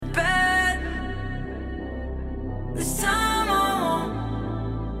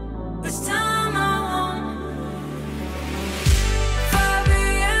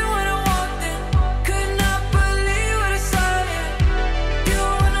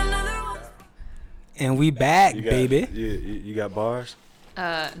And we back, baby. You got bars?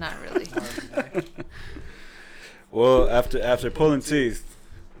 Not really. Well, after pulling teeth,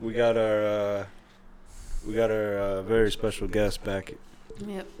 we got our very special guest back.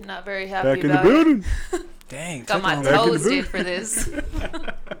 Yep, not very happy Back in about the building. Dang. Got my toes did for this.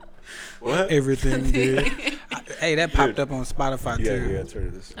 What? Everything did. Hey, that popped up on Spotify too. Yeah, it's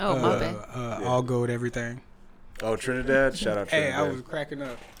heard this. Oh, my bad. All gold, everything. Oh, Trinidad! Shout out Trinidad. Hey, I was cracking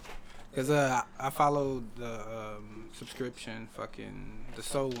up. Because I followed the subscription, the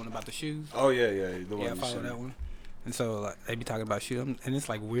Soul one about the shoes. Oh, yeah, the one I followed that one. And so like, they be talking about shoes. And it's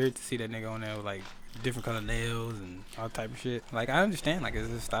like weird to see that nigga on there with like different color nails and all type of shit. Like, I understand, like, it's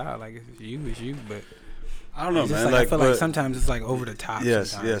his style. Like, it's you, but... I don't know, man. Like, I feel like sometimes it's like over the top.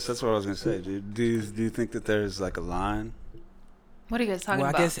 Yes, sometimes. that's what I was gonna say. Do you think that there's like a line? What are you guys talking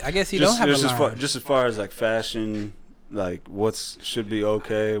about? I guess you don't have a line. Just as far as like fashion, like what should be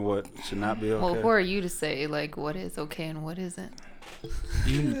okay, what should not be okay. Well, who are you to say like what is okay and what isn't?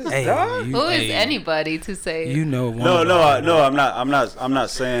 Who is anybody to say? You know. I'm not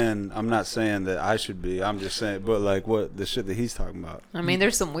saying that I should be. I'm just saying, but like what the shit that he's talking about. I mean,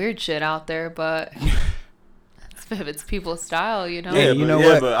 there's some weird shit out there, but if it's people's style, you know. Yeah, you know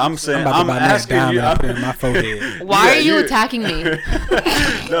what? But I'm saying I'm asking you. I'm putting my forehead. Why are you attacking me?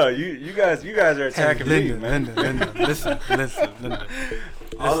 No, you guys are attacking me, man. Linda, listen.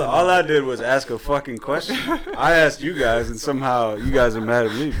 All I did was ask a fucking question. I asked you guys, and somehow you guys are mad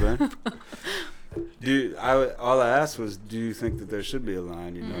at me, man. All I asked was, do you think that there should be a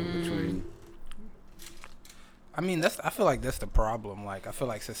line, between? I mean, I feel like that's the problem. Like, I feel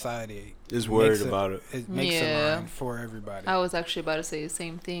like society is worried about it. It makes a line for everybody. I was actually about to say the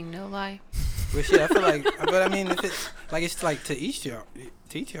same thing. No lie. But shit, I feel like, but I mean, if it's like to each your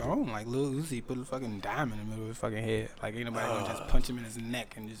own. Like Lil Uzi put a fucking diamond in the middle of his fucking head. Like, ain't nobody gonna just punch him in his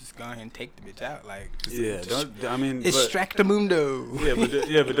neck and just go ahead and take the bitch out. Like, extractamundo.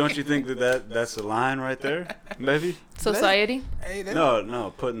 Yeah, but don't you think that's a line right there, maybe? Society?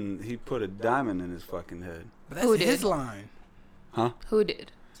 No. He put a diamond in his fucking head. But that's his line. Huh? Who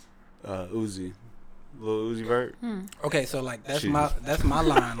did? Uzi. Lil Uzi Vert. Okay, so like that's my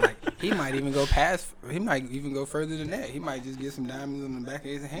line. Like he might even go further than that. He might just get some diamonds on the back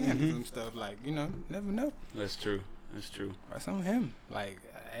of his hand or some stuff. Like, never know. That's true. That's on him. Like,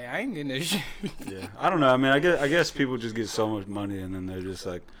 hey, I ain't getting that shit. Yeah, I don't know. I mean, I guess people just get so much money and then they're just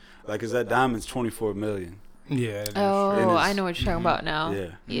like, is that diamond's $24 million? Yeah. Oh, I know what you're talking about now.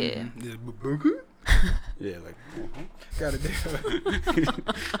 Yeah. Yeah. Yeah, like gotta do.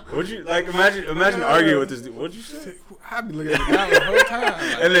 What'd you like? Imagine arguing with this dude. What'd you say? I be looking at the guy the whole time.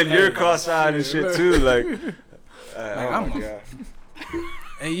 Like, and then you're cross-eyed and shit too. Like, oh my god.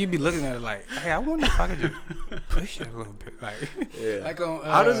 And you be looking at it like, hey, I wonder if I could just push it a little bit. Like, like on.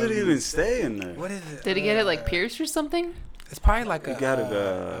 How does it even stay in there? What is it? Did he get it like pierced or something? It's probably like you got it.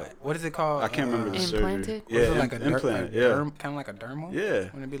 What is it called? I can't remember the implanted? surgery. Yeah, like implant. Kind of like a dermal.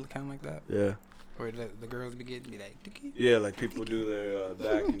 Yeah. Wouldn't it be kind of like that? Yeah. Where the girls be like, Dickie? Yeah, like people do their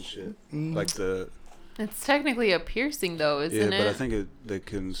back and shit. Like the. It's technically a piercing though, isn't it? Yeah, but I think they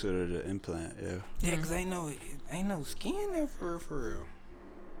consider it an implant. Yeah. Yeah, cause ain't no skin there for real.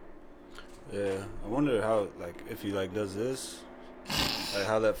 Yeah, I wonder how if he does this,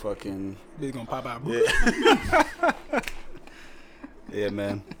 how that fucking. He's gonna pop out. Yeah. Yeah,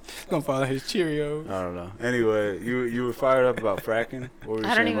 man. Gonna follow his Cheerios. I don't know. Anyway, you were fired up about fracking? What were you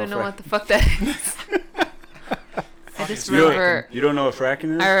I don't saying even about know what the fuck that is. I just remember. You don't know what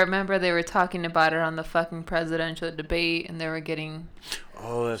fracking is? I remember they were talking about it on the fucking presidential debate, and they were getting.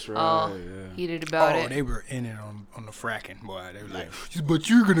 Oh, that's right. Heated about it. Oh, they were in it on the fracking, boy. They were like, but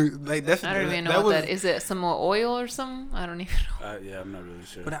you're gonna like that's. I don't even know what that is. It some more oil or something? I don't even know. Yeah, I'm not really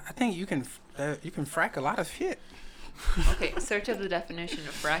sure. But I think you can frack a lot of shit. Okay, search up the definition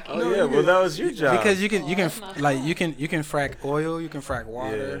of fracking. Oh yeah, well that was your job. Because you can frack oil, you can frack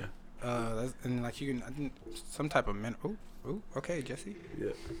water, and like you can I think some type of mineral. Oh, okay, Jesse.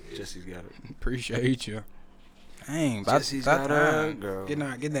 Yeah, Jesse's got it. Appreciate you. Dang, Jesse's got it, girl.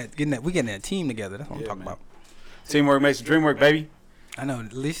 Getting that. We getting that team together. That's what I'm talking about. Teamwork makes the dream work, baby. I know.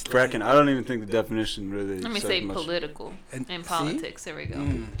 At least fracking. I don't even think the definition really. Let me say much. Political and politics. There we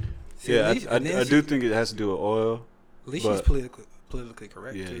go. Yeah, I do think it has to do with oil. At least she's politically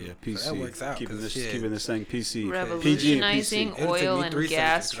correct. Yeah, too. yeah. PC. So that works out. Keeping this thing PC. Revolutionizing PG oil and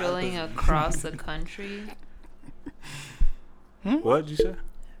gas drilling across the country. What did you say?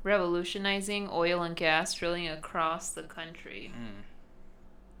 Revolutionizing oil and gas drilling across the country.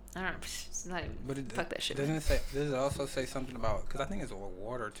 I don't know. It's not even, fuck that shit. Doesn't it say? Does it also say something about? Because I think it's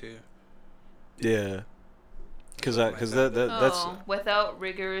water too. Yeah. Because that's without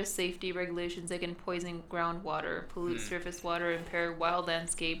rigorous safety regulations, they can poison groundwater, pollute surface water, impair wild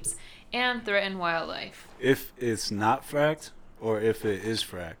landscapes, and threaten wildlife. If it's not fracked, or if it is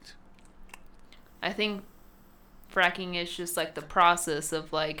fracked. I think fracking is just like the process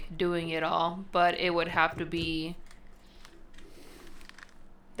of like doing it all, but it would have to be.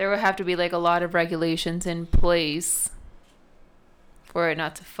 There would have to be like a lot of regulations in place for it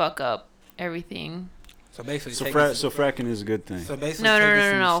not to fuck up everything. So basically, so fracking is a good thing. So basically,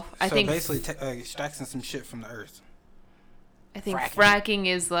 no. I think basically extracting some shit from the earth. I think fracking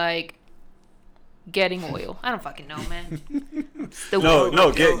is like getting oil. I don't fucking know, man.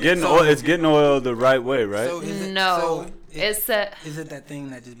 Getting oil. It's getting oil the right way, right? So is it, is it that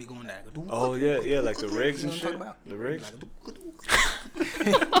thing that just be going down? Oh yeah, like the rigs and shit. The rigs.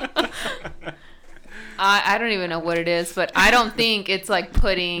 I don't even know what it is, but I don't think it's like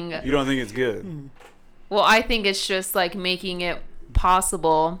putting. You don't think it's good? Well, I think it's just like making it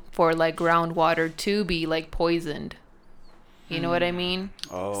possible for like groundwater to be like poisoned. You know what I mean?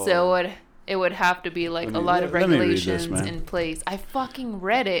 Oh. So it would have to be like a lot of regulations in place. I fucking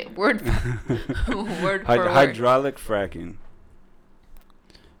read it word for word. Hydraulic fracking.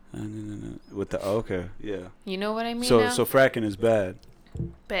 With the yeah. You know what I mean? So fracking is bad.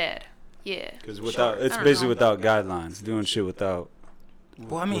 Bad. Yeah. Because it's basically without guidelines, doing shit without.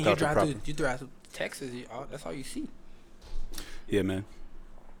 Well, I mean, you drive through Texas, that's all you see. Yeah, man.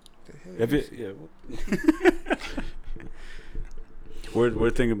 We're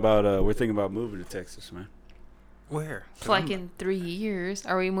thinking about moving to Texas, man. Where? It's like in 3 years.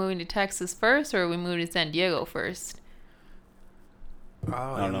 Are we moving to Texas first, or are we moving to San Diego first? Oh,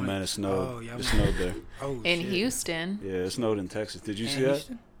 I don't know, man. It snowed. Oh, yeah, it snowed there. In Houston. Yeah, it snowed in Texas. Did you see that?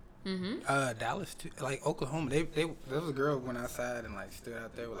 Mm-hmm. Dallas too, like Oklahoma. There was a girl who went outside and like stood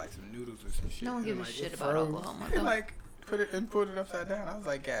out there with like some noodles or some shit. No one gives a shit about Oklahoma. And like put it upside down. I was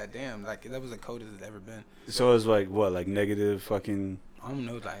like, God damn, like that was the coldest it's ever been. So it was like what, like negative fucking. I don't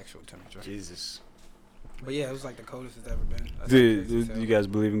know the actual temperature. Jesus. But yeah, it was like the coldest it's ever been. Do you guys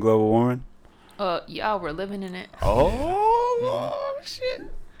believe in global warming? Yeah, we're living in it. Oh shit.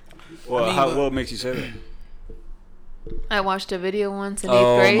 Well, what makes you say that? I watched a video once in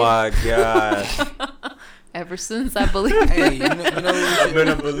 8th grade. Oh my god! Ever since I believe. Hey, you know I've been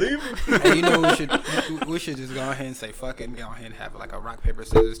a believer. Hey, you know we should just go ahead and say fuck it and go ahead and have like a rock paper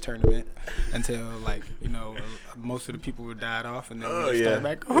scissors tournament until like most of the people would died off and then we start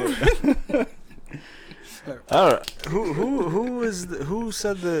back over. All right. Who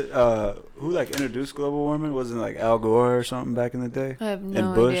said that? Who like introduced global warming? Wasn't it like Al Gore or something back in the day? I have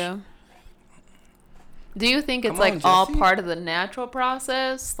no idea. Do you think it's like all part of the natural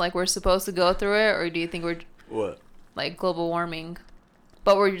process? Like we're supposed to go through it, or do you think we're what? Like global warming,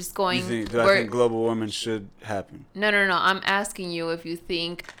 but we're just going. Do I think global warming should happen? No. I'm asking you if you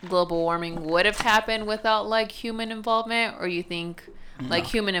think global warming would have happened without like human involvement, or you think like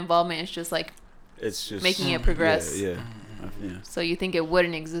human involvement is just like it's just making it progress. Yeah. So you think it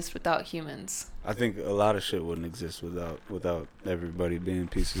wouldn't exist without humans? I think a lot of shit wouldn't exist without everybody being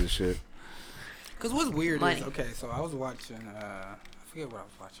pieces of shit. Cause what's weird is so I was watching I forget what I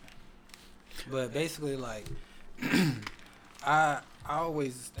was watching, but basically like I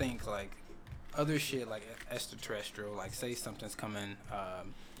always think like other shit like extraterrestrial, like say something's coming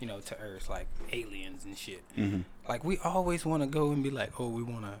to Earth, like aliens and shit. Mm-hmm. Like we always want to go and be like, oh, we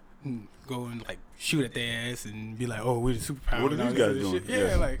want to go and like shoot at their ass and be like, oh, we're the superpower. What are these guys doing?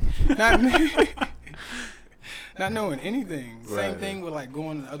 Yeah, like not knowing anything. Same thing with like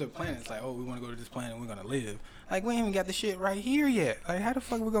going to other planets. Like, oh, we want to go to this planet and we're gonna live. Like we ain't even got the shit right here yet. Like how the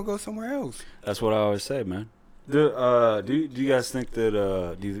fuck we gonna go somewhere else? That's what I always say, man. Do you guys think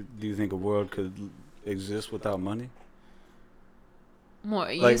that do you think a world could exist without money?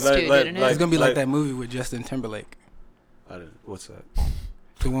 More used to, didn't it? It's gonna be like that movie with Justin Timberlake. What's that?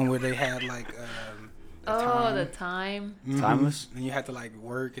 The one where they had like the time. Mm-hmm. Timeless. And you have to like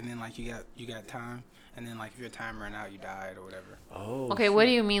work, and then like you got time, and then like if your time ran out, you died or whatever. Oh. Okay, what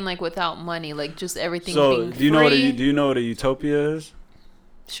do you mean like without money? Like just everything So being free? do you know what a utopia is?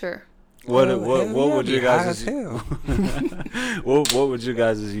 Sure. What would you guys what would you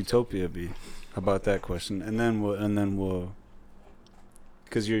guys' utopia be? How about that question? And then we'll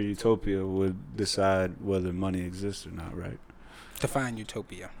because your utopia would decide whether money exists or not, right? Define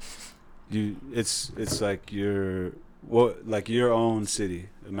utopia. It's like your own city.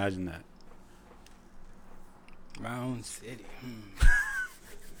 Imagine that. My own city.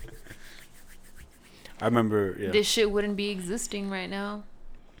 I remember. Yeah. This shit wouldn't be existing right now.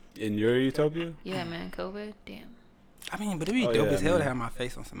 In your utopia? Yeah, man. COVID. Damn. I mean, but it'd be dope as hell to have my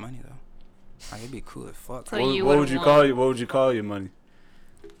face on some money though. Like, it'd be cool as fuck. So what would you call you? What would you call your money?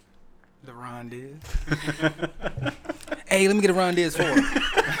 The Rondiz. Hey, let me get a Rondiz for.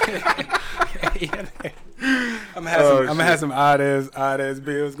 I'm gonna have some odd ass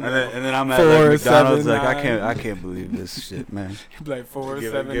bills. And then I'm at like McDonald's, like I can't believe this shit, man. Like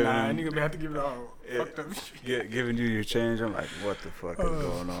 479. You gonna have to give it all. Fucked up shit. Giving you your change, I'm like, what the fuck is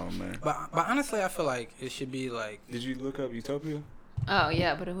going on, man? But honestly, I feel like it should be like. Did you look up Utopia? Oh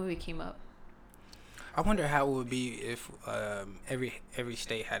yeah, but a movie came up. I wonder how it would be if every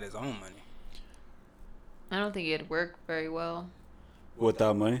state had its own money. I don't think it'd work very well.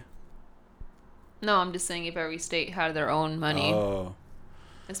 Without money? No, I'm just saying if every state had their own money. Oh.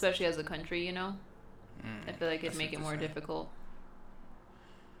 Especially as a country, you know? I feel like it'd make it more difficult.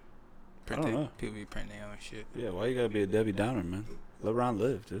 I don't know. People be printing their own shit. Yeah, why you gotta be a Debbie Downer, man? Let Ron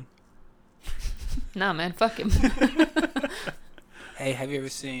live, dude. Nah, man, fuck him. Hey, have you ever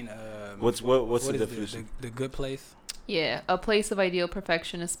seen what's the definition? The Good Place? Yeah, a place of ideal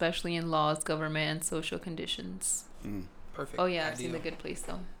perfection, especially in laws, government, and social conditions. Perfect. Oh yeah, I've seen The Good Place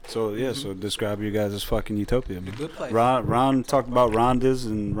though. So yeah, so describe you guys as fucking utopia. The Good Place. Ron talked about Rondas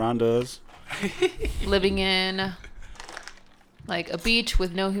and Rondas. Living in like a beach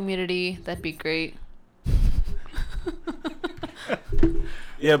with no humidity, that'd be great.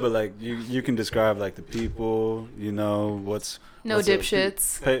 Yeah, but like you can describe like the people, you know, what's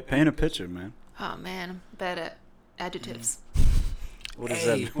dipshits. Paint a picture, man. Oh man, bad at adjectives. What is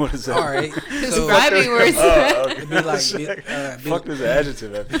that? What is that? All right. Describing words. Oh, okay. It'd be like fuck this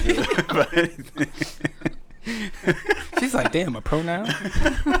adjective have to do about anything. She's like, damn, a pronoun?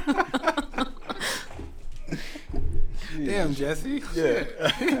 Damn, Jesse.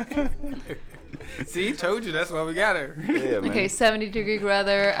 Yeah. See, told you, that's why we got her. Yeah, man. Okay, 70-degree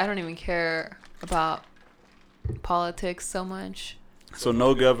weather. I don't even care about politics so much. So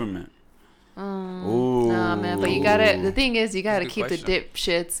no government. Ooh. Nah, man. But the thing is, you gotta That's a keep good the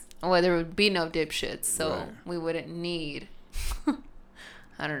dipshits. Well, there would be no dipshits, so Right. we wouldn't need.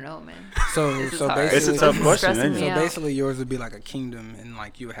 I don't know, man. So basically, it's a tough question, stressing isn't me it? out. So basically, yours would be like a kingdom, and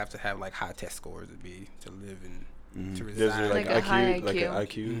like you would have to have like high test scores to live in to reside. There's Like a high like an IQ.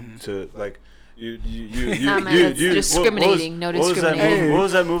 IQ to like you Nah, man, that's discriminating. No discriminating. What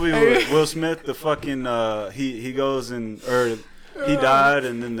was that movie with Will Smith? The fucking he goes and he died,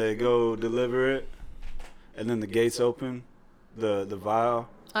 and then they go deliver it, and then the gates open, the vial.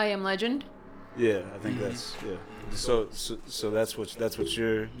 I Am Legend. Yeah, I think that's yeah. So that's what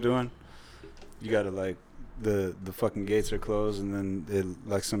you're doing. You gotta like the fucking gates are closed, and then it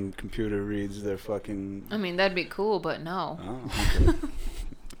like some computer reads their fucking. I mean, that'd be cool, but no. Oh, okay.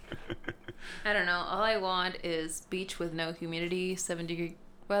 I don't know. All I want is beach with no humidity, 70-degree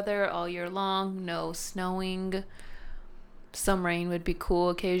weather all year long, no snowing. Some rain would be cool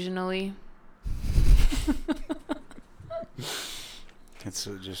occasionally. It's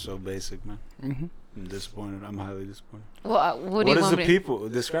just so basic, man. Mm-hmm. I'm disappointed. I'm highly disappointed. Well, what do you is want the me people?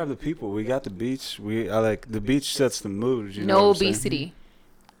 Describe the people. We got the beach. I like the beach sets the mood. You know No what I'm saying? obesity.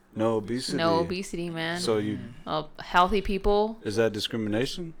 No obesity. No obesity, man. So you Healthy people. is that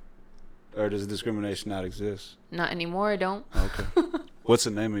discrimination, or does discrimination not exist? Not anymore. I don't. Okay. What's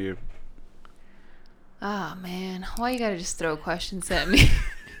the name of your? Ah, man. Why you gotta just throw questions at me?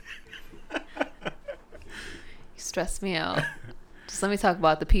 You stress me out. Just let me talk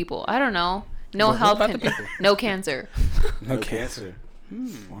about the people. I don't know. No health. No cancer. No cancer.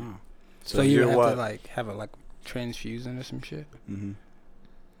 Wow. So you have to like have a like transfusion or some shit. Mm-hmm.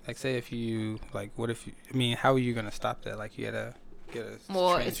 Like say if you like, what if you? I mean, how are you gonna stop that? Like you gotta get a.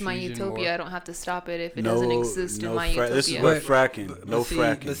 Well, it's my utopia. I don't have to stop it if it No- doesn't exist in my utopia. This is what fracking.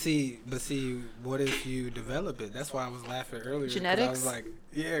 Fracking. But see, what if you develop it? That's why I was laughing earlier. 'Cause Genetics? I was like,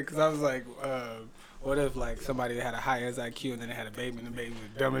 because I was like, what if like somebody had a high as IQ and then they had a baby and the baby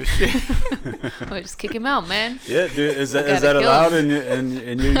was dumb as shit? Well, just kick him out, man. Yeah, dude. Is gotta that kill allowed him.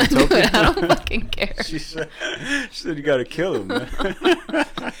 in your utopia? Dude, I don't fucking care. She said you gotta kill him, man.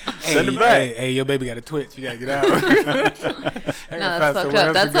 Send him back. Hey, your baby got a twitch. You gotta get out. No, that's fucked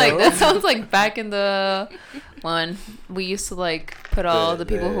up. That's like that sounds like back in the one we used to like put all the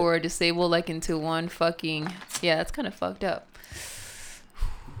people who were disabled like into one fucking that's kind of fucked up.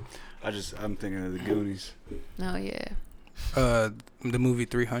 I'm thinking of the Goonies. Oh yeah. The movie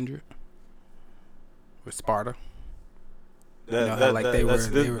 300 with Sparta.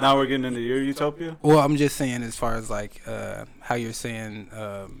 Now we're getting into your utopia. Well, I'm just saying as far as like how you're saying,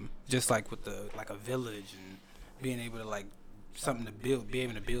 just like with the like a village and being able to like something to build, be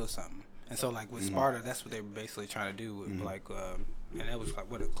able to build something. And so like with Sparta, that's what they were basically trying to do with like, and that was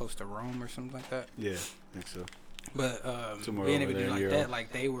like close to Rome or something like that. Yeah, I think so. But Somewhere being over able to do there in like Europe. that,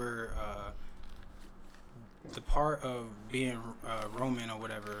 like they were the part of being Roman or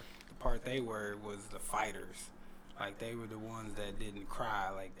whatever, the part they were was the fighters. Like they were the ones that didn't cry.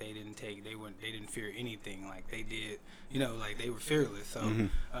 Like they didn't fear anything. Like they did, like they were fearless. So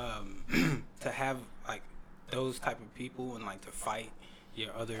to have like those type of people and like to fight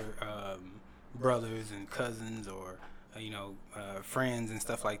your other brothers and cousins or friends and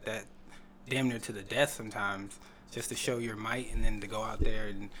stuff like that, damn near to the death sometimes, just to show your might, and then to go out there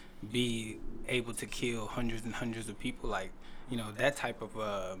and be able to kill hundreds and hundreds of people, like that type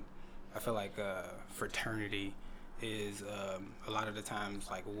of I feel like fraternity is a lot of the times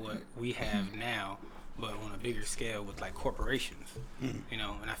like what we have now, but on a bigger scale with like corporations, and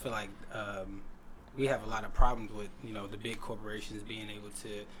I feel like we have a lot of problems with the big corporations being able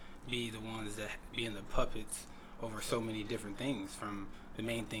to be the ones that being the puppets over so many different things, from the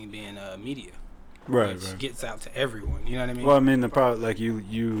main thing being media, which gets out to everyone. You know what I mean? Well, I mean the problem, like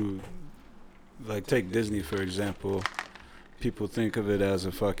you like take Disney for example. People think of it as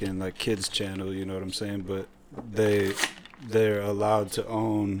a fucking like kids channel, you know what I'm saying? But they're allowed to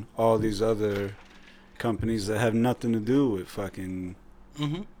own all these other companies that have nothing to do with fucking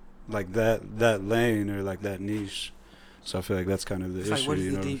like that lane or like that niche. So I feel like that's kind of the issue. Like, what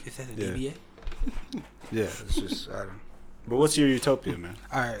is is that a DBA? Yeah, it's just I don't. But what's your utopia, man?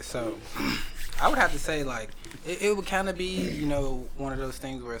 All right, so I would have to say like it would kind of be one of those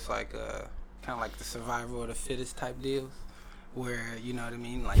things where it's like kind of like the survival of the fittest type deals, where you know what I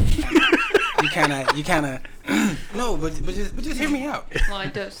mean, like you kind of no, but just hear me out. Well, I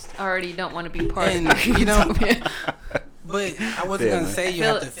just already don't want to be part of But I wasn't gonna say you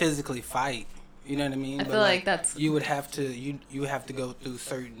have to physically fight. You know what I mean? I feel like that's you would have to you have to go through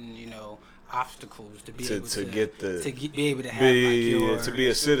certain obstacles to be able to be able to have to be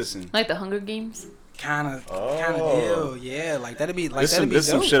a citizen, like the Hunger Games. Kind of deal, yeah. Like that'd be like this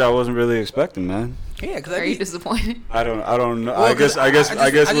some shit I wasn't really expecting, man. Yeah, because are you disappointed? I don't know. Well, I guess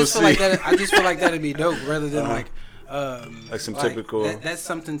we'll see. I just feel like that'd be dope rather than like some typical. That's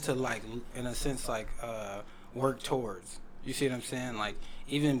something to like in a sense like work towards. You see what I'm saying? Like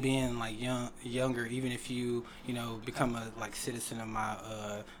even being like younger, even if you become a like citizen of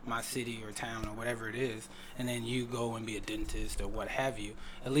my city or town or whatever it is, and then you go and be a dentist or what have you,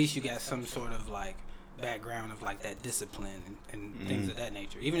 at least you got some sort of like background of like that discipline and things of that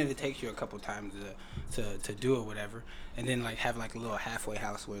nature. Even if it takes you a couple times to do it, whatever, and then like have like a little halfway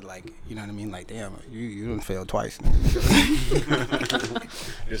house where like you know what I mean, like damn, you done failed twice.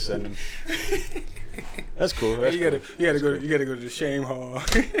 Just send them. That's cool. You gotta go to the shame hall.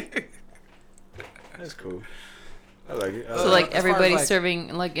 That's cool. I like it. So like everybody's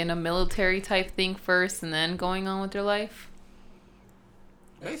serving like in a military type thing first, and then going on with their life.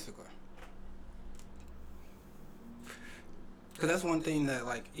 Basically. Because that's one thing that,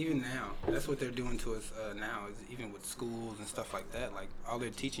 like, even now, that's what they're doing to us now, is even with schools and stuff like that. Like, all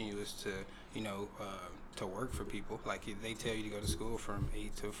they're teaching you is to, to work for people. Like, they tell you to go to school from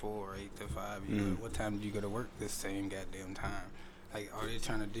 8 to 4 or 8 to 5. What time do you go to work? This same goddamn time. Like, all they're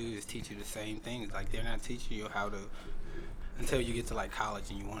trying to do is teach you the same things. Like, they're not teaching you how to, until you get to, like, college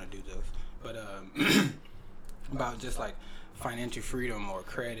and you want to do those. But, about just, like, financial freedom or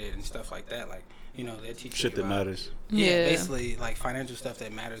credit and stuff like that, like, they teach shit that matters. Yeah, basically like financial stuff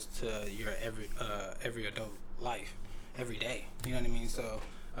that matters to your every adult life, every day. You know what I mean? So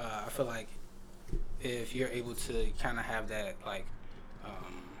I feel like if you're able to kind of have that, like,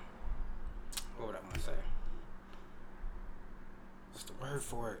 what would I want to say? What's the word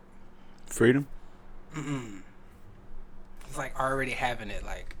for it? Freedom. It's like already having it,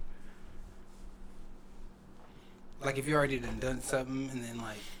 like if you already done something and then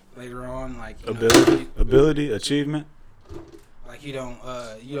like. Later on, like ability, achievement. Like you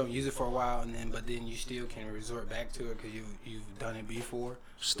don't use it for a while, but then you still can resort back to it because you've done it before.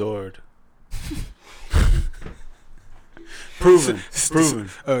 Stored. Proven.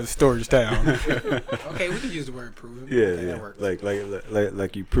 Storage town. Okay, we can use the word proven. Yeah, okay, yeah. That works.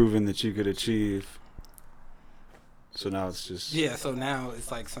 Like you proven that you could achieve. So now it's just. Yeah. So now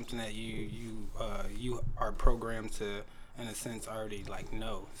it's like something that you are programmed to. In a sense, already like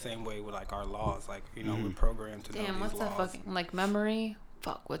know. Same way with like our laws, like we're programmed to know these laws. Damn, what's that fucking like memory?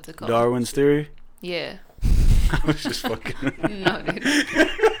 Fuck, what's it called? Darwin's theory. Yeah. I was just fucking. No, dude.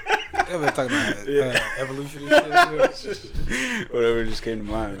 We're talking about evolution and shit. Whatever just came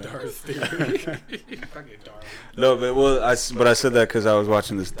to mind. Darwin's theory. Fucking Darwin. No, but I said that because I was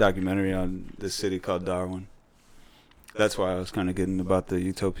watching this documentary on this city called Darwin. That's why I was kind of getting about the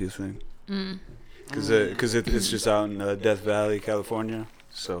utopia thing. Because it's just out in Death Valley, California.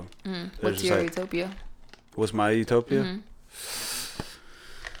 So what's your utopia? What's my utopia?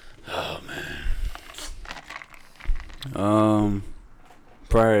 Oh man,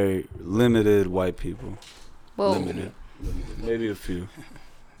 Probably limited white people. Whoa. Limited. Maybe a few.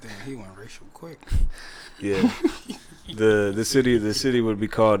 Damn, he went racial quick. Yeah. The city would be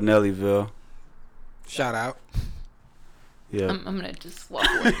called Nellyville. Shout out. Yeah. I'm gonna just walk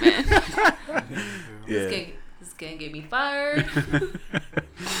away, man. Yeah. This is gonna get me fired.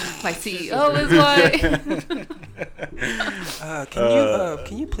 My CEO is white.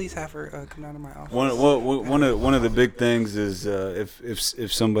 Can you please have her come down to my office? One of the big things is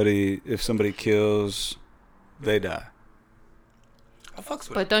if somebody kills, they die.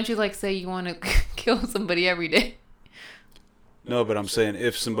 But don't you say you want to kill somebody every day? No, but I'm saying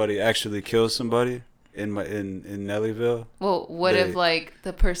if somebody actually kills somebody in Nellyville. Well, what if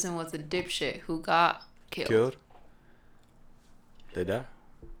the person was a dipshit who got killed? They die.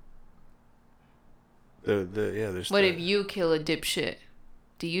 There's. What if you kill a dipshit?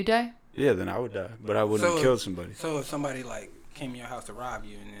 Do you die? Yeah, then I would die, but I wouldn't have killed somebody. So if somebody came to your house to rob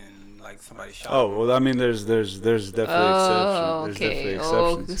you and then somebody shot. Oh well, I mean, there's definitely exceptions. There's okay. Definitely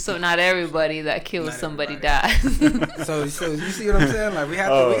exceptions. So not everybody that kills somebody dies. so you see what I'm saying? We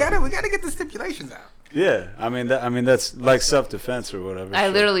gotta get the stipulations out. Yeah, I mean that's like self-defense or whatever. I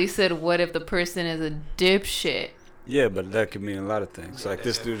literally said, what if the person is a dipshit? Yeah, but that could mean a lot of things.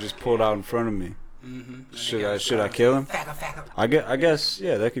 This dude just pulled out in front of me. Mm-hmm. Should I kill him? I guess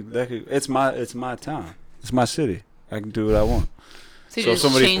yeah. That could. It's my town. It's my city. I can do what I want. So you just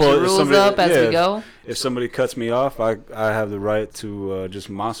change the rules up as we go? If somebody cuts me off, I have the right to just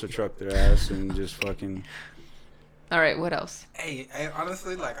monster truck their ass and just fucking. All right, what else? Hey,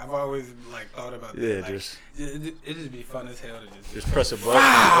 honestly, I've always thought about that. Yeah, it just be fun as hell to just press a button,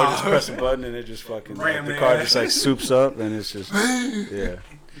 or just press a button and it just fucking the car just soups up and it's just yeah.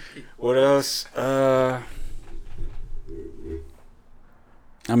 What else? I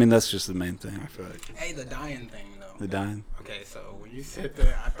mean that's just the main thing. I feel like. Hey, the dying thing though. The dying. Okay, so when you said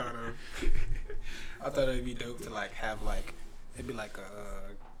that, I thought it'd be dope to have it'd be like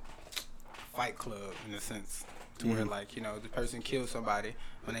a fight club in a sense. Where the person killed somebody.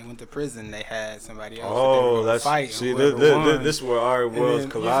 When they went to prison, they had somebody else. Oh, that's fight. See, this is where our worlds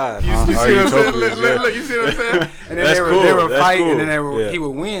collide. You see what I'm saying? Look, you see what I'm saying? And then they were fighting, cool. And then he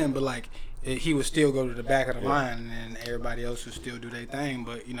would win, but he would still go to the back of the line, and then everybody else would still do their thing.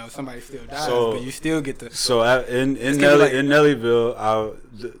 But somebody still dies, but you still get the. So in Nellyville,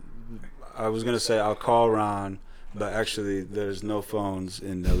 I was gonna say I'll call Ron, but actually there's no phones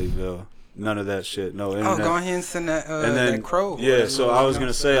in Nellyville. None of that shit. No internet. Oh, go ahead and send that that crow. Yeah, so I was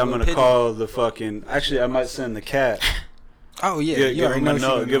gonna say I'm gonna call the fucking. Actually, I might send the cat. Oh yeah, give him a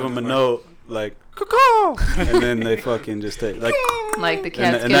note. Give him a note caw, and then they fucking just take the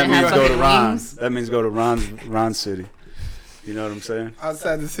cat's and that means go to Ron's. That means go to Ron's city. You know what I'm saying?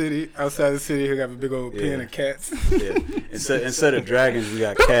 Outside the city, we got a big old pen of cats. Yeah. Instead of dragons, we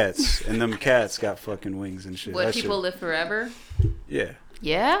got cats, and them cats got fucking wings and shit. Would people live forever? Yeah.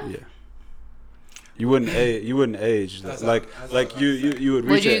 Yeah. Yeah. You wouldn't age. You would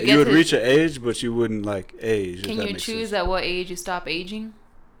reach an age, but you wouldn't age. Can you choose at what age you stop aging?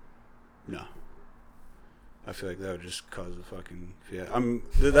 No. I feel like that would just cause a fucking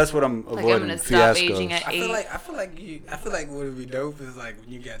that's what I'm avoiding. I'm gonna stop aging at 8. I feel like what would be dope is when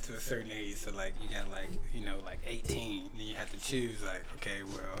you get to a certain age, so you got 18, and you have to choose okay,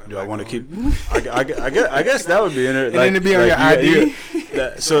 well. Do I want to keep? I guess that would be in it. And then to be on your ID.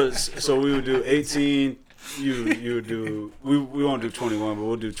 So we would do 18. You would do. We won't do 21, but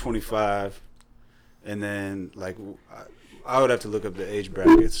we'll do 25, and then I would have to look up the age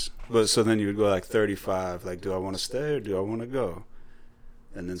brackets. But so then you would go 35. Do I want to stay or do I want to go?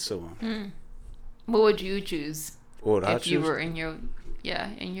 And then so on. What would you choose? What would I choose? If you were in your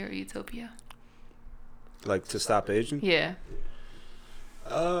utopia? To stop aging? Yeah.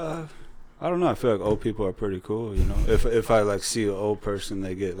 I don't know. I feel like old people are pretty cool. If I see an old person,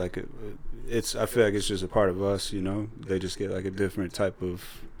 they get it's. I feel like it's just a part of us. They just get a different type of.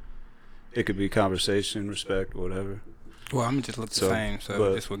 It could be conversation, respect, whatever. Well, I'm just look the same,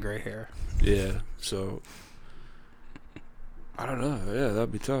 just with gray hair. Yeah, so I don't know. Yeah,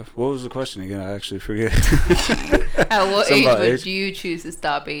 that'd be tough. What was the question again? I actually forget. At what age would you choose to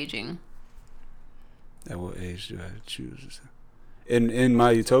stop aging? At what age do I choose? In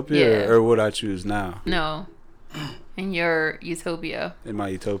my utopia, or would I choose now? No, in your utopia. In my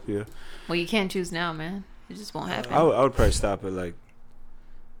utopia. Well, you can't choose now, man. It just won't happen. I would probably stop at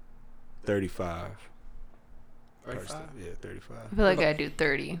 35. 35? Yeah, 35. I feel like I do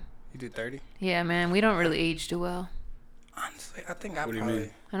 30. You do 30? Yeah, man. We don't really age too well. Honestly, I think I What do you probably...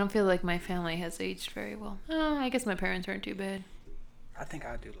 mean? I don't feel like my family has aged very well. I guess my parents aren't too bad. I think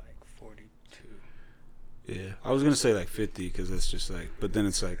I do 42. Yeah, I was gonna say like 50 because it's just like, but then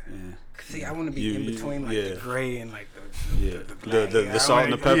it's like, See, I want to be in between like the gray and like the salt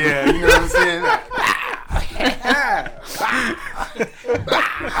and the pepper. Yeah, you know what I'm saying?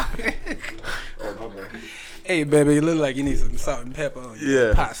 Hey, baby, you look like you need some salt and pepper on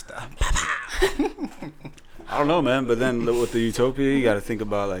your pasta. I don't know, man. But then with the utopia, you got to think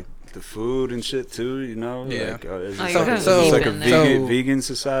about like the food and shit too. You know? Yeah. Like, it's like a vegan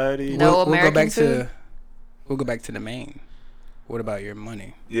society. No we'll American food. We'll go back to the main. What about your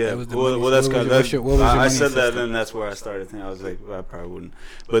money? Yeah, well, that's kind of. I said that, and that's where I started thinking. I was like, well, I probably wouldn't.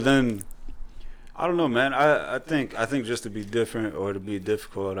 But then, I don't know, man. I think just to be different or to be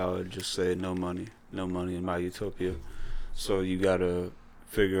difficult, I would just say no money in my utopia. So you gotta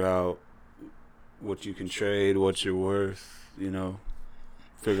figure out what you can trade, what you're worth. You know,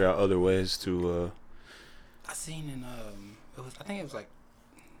 figure out other ways to. I seen in I think it was like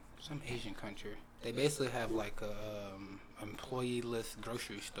some Asian country. They basically have like a employee-less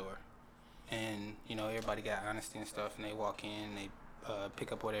grocery store, and you know everybody got honesty and stuff, and they walk in, they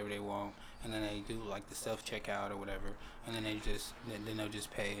pick up whatever they want, and then they do like the self-checkout or whatever, and then they'll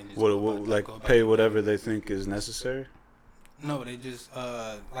just pay and just pay whatever they think is necessary. No, they just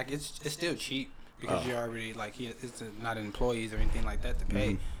like it's still cheap because you're already like it's not employees or anything like that to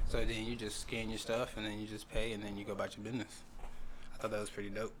pay. Mm-hmm. So then you just scan your stuff and then you just pay and then you go about your business. I thought that was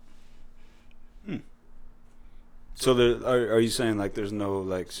pretty dope. So are you saying like there's no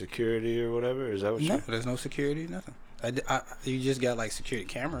like security or whatever? Is that what you're saying? No, there's no security, nothing. You just got like security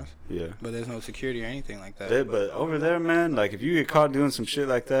cameras. Yeah. But there's no security or anything like that. Yeah, but over there, man, like if you get caught doing some shit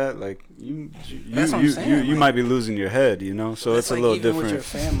like that, like you might be losing your head, you know. So it's like a little different. With your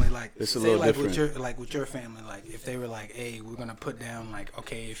family, like it's a little like different. With your family, like if they were like, hey, we're gonna put down like,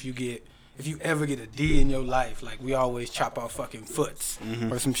 okay, if you ever get a D in your life, like we always chop off fucking foots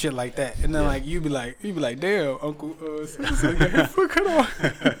or some shit like that, and then like you be like, damn, Uncle, so got his foot cut off.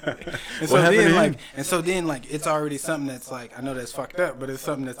 and so then it's already something that's like, I know that's fucked up, but it's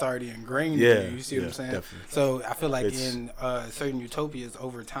something that's already ingrained in you. You see what I'm saying? Definitely. So I feel like in certain utopias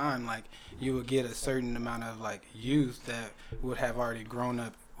over time, like you would get a certain amount of like youth that would have already grown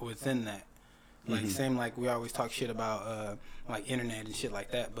up within that. Like same like we always talk shit about like internet and shit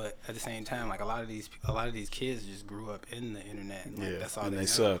like that, but at the same time like a lot of these kids just grew up in the internet. And, like, that's all they know.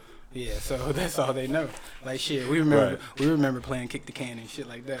 Suck. Yeah, so that's all they know. Like shit, we remember playing kick the can and shit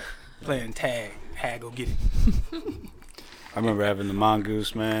like that, playing tag, go get it. I remember having the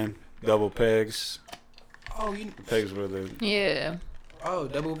mongoose, man, double pegs. Oh, the pegs were the Oh,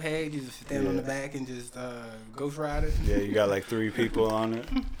 double peg, you just stand on the back and just ghost ride it. Yeah, you got like 3 people on it.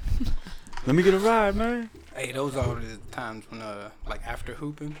 Let me get a ride, man. Hey, those are the times when, like after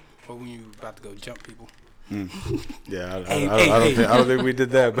hooping, or when you about to go jump people. Yeah, I don't think we did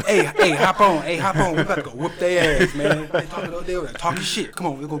that. But hey, hop on. We about to go whoop their ass, man. They were talking shit. Come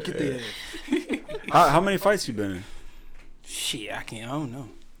on, we're gonna get their ass. How many fights you been in? Shit, I don't know.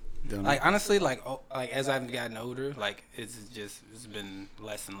 Like honestly, like as I've gotten older, like it's been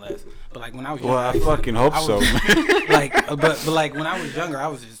less and less. But like when I was younger, I fucking hope so. Like, but like when I was younger, I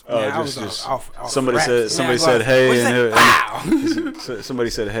was just off somebody said hey, and somebody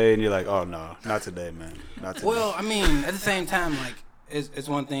said hey, and you're like, oh no, not today, man, not today. Well, I mean, at the same time, like it's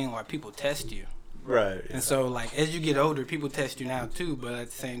one thing like people test you. Right. And so, like, as you get older, people test you now, too. But at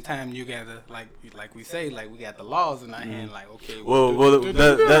the same time, you got to, like we say, like, we got the laws in our hand. Like, okay.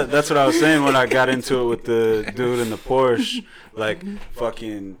 That's what I was saying when I got into it with the dude in the Porsche. Like,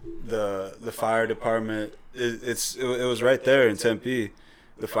 fucking the fire department, it was right there in Tempe.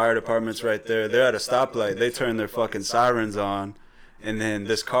 The fire department's right there. They're at a stoplight. They turn their fucking sirens on. And then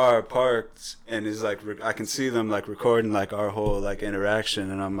this car parked and is like, I can see them, like, recording, like, our whole, like,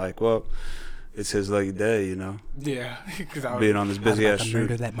 interaction. And I'm like, well, it's his lucky day, you know. Yeah, because being on this busy ass street.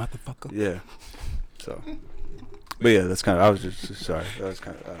 Murder that motherfucker. Yeah. So, but yeah, that's kind of. I was just sorry. That was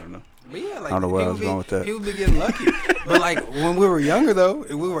kind of. I don't know. But yeah, like, I don't know where I was going with that. People be getting lucky. But like when we were younger, though,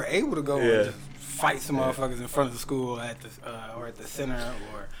 we were able to go and just fight some motherfuckers in front of the school or at the center,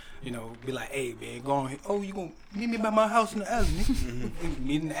 or you know, be like, hey man, go on. Oh, you gonna meet me by my house in the alley?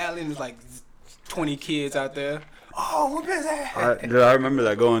 Meet in the alley, and there's like 20 kids out there. Oh, whoop his ass. I remember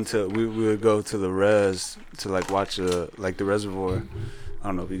that we would go to the res to like watch like the reservoir. I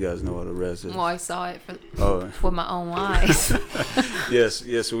don't know if you guys know what a res is. Well, I saw it with my own eyes. Yes.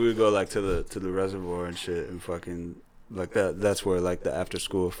 So we would go like to the reservoir and shit and fucking like that. That's where like the after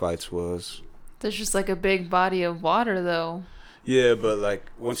school fights was. There's just like a big body of water though. Yeah, but like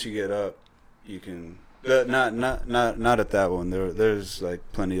once you get up, you can not at that one. There's like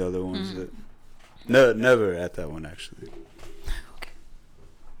plenty other ones that. No, never at that one actually. Okay.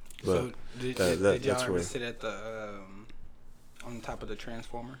 But so did y'all ever sit at the on top of the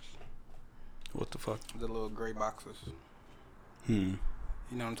Transformers? What the fuck? The little gray boxes. You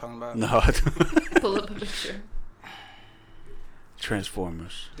know what I'm talking about? No. Pull up a picture.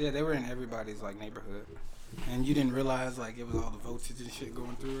 Transformers. Yeah, they were in everybody's like neighborhood, and you didn't realize like it was all the voltage and shit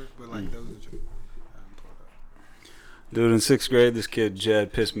going through it, but like those are just. Dude, in 6th grade, this kid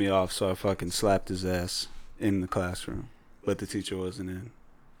Jed pissed me off, so I fucking slapped his ass in the classroom, but the teacher wasn't in.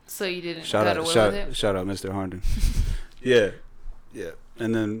 So you didn't shout out, Mr. Harden. Yeah.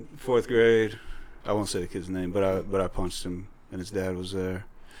 And then 4th grade, I won't say the kid's name, but I punched him, and his dad was there.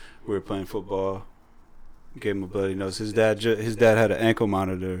 We were playing football. Gave him a bloody nose. His dad had an ankle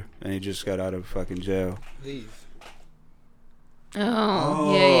monitor, and he just got out of fucking jail. Please.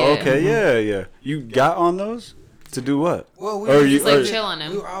 Oh, yeah. Okay, yeah. You got on those? To do what? Well, we were just like chill on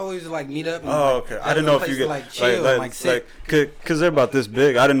him. We would always like meet up. And, okay. I didn't know if you get like chill, like sit. Cause they're about this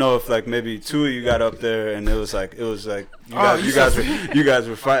big. I didn't know if like maybe 2 of you got up there and it was like you guys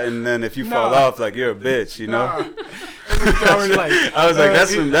were fighting. And then if you fall off, like you're a bitch, you know. I was like,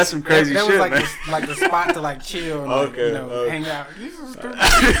 that's some crazy shit, was like man. Like the spot to like chill and hang out.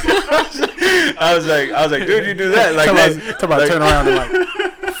 I was like, dude, you do that? Like, talk about turn around and like.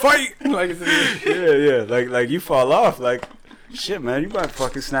 Fight! Like yeah. Like you fall off, like shit, man. You might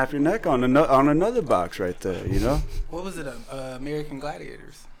fucking snap your neck on another box right there, you know? What was it? American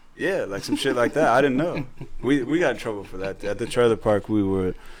Gladiators. Yeah, like some shit like that. I didn't know. We got in trouble for that at the trailer park. We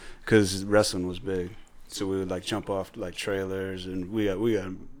were, cause wrestling was big, so we would like jump off like trailers, and we got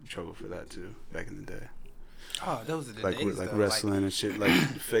in trouble for that too back in the day. Oh, those are the like days. With, like wrestling and shit, like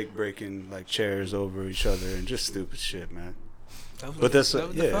fake breaking like chairs over each other and just stupid shit, man. But that's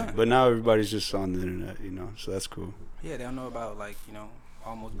fun. But now everybody's just on the internet, you know, so that's cool. Yeah, they don't know about like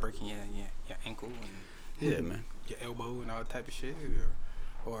almost breaking your ankle and man, your elbow and all type of shit,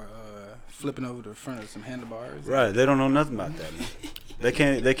 or flipping over the front of some handlebars. Right, they don't know nothing about that, man.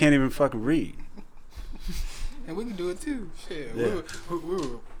 They can't even fucking read. And we can do it too. Shit, yeah. we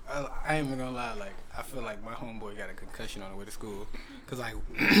were. I ain't even gonna lie. Like I feel like my homeboy got a concussion on the way to school, cause like.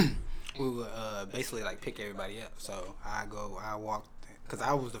 We would basically like pick everybody up. So I walked, because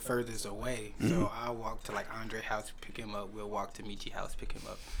I was the furthest away. So I walked to like Andre's house, pick him up. We'll walk to Michi's house, pick him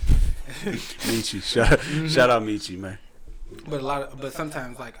up. Michi, shout out Michi, man. But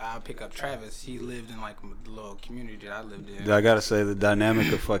sometimes like I'll pick up Travis. He lived in like the little community that I lived in. I gotta say the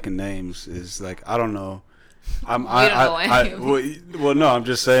dynamic of fucking names is like, I don't know. Well, no, I'm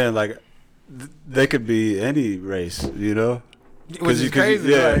just saying like they could be any race, you know. Which is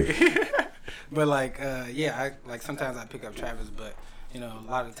crazy, like, but like, I like sometimes I pick up Travis, but a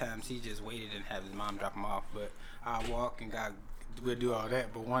lot of times he just waited and had his mom drop him off. But I walk and we'll do all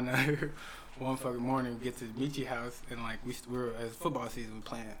that. But one fucking morning we get to Michi's house and like we were as football season we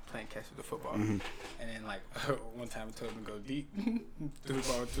playing catch with the football, and then like one time I told him to go deep, threw the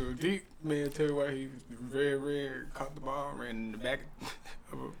ball too deep. Man, tell you why he was very red, caught the ball, ran in the back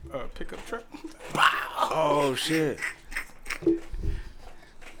of a pickup truck. Oh shit.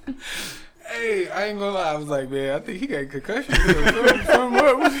 Hey, I ain't gonna lie. I was like, man, I think he got a concussion.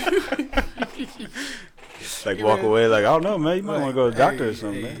 Like walk away, like I don't know, man. You might want to go to the doctor or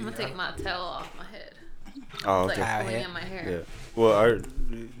something, man. I'm gonna take my towel off my head. Oh, okay. It's like pulling in my hair. Yeah. Well,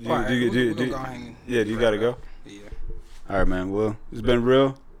 do you gotta go? Yeah. All right, man. Well, it's been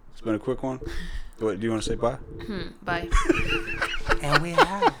real. It's been a quick one. What do you want to say? Bye. Bye. And we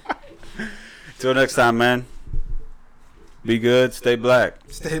out. Till next time, man. Be good. Stay black.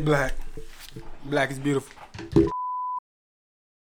 Stay black. Black is beautiful.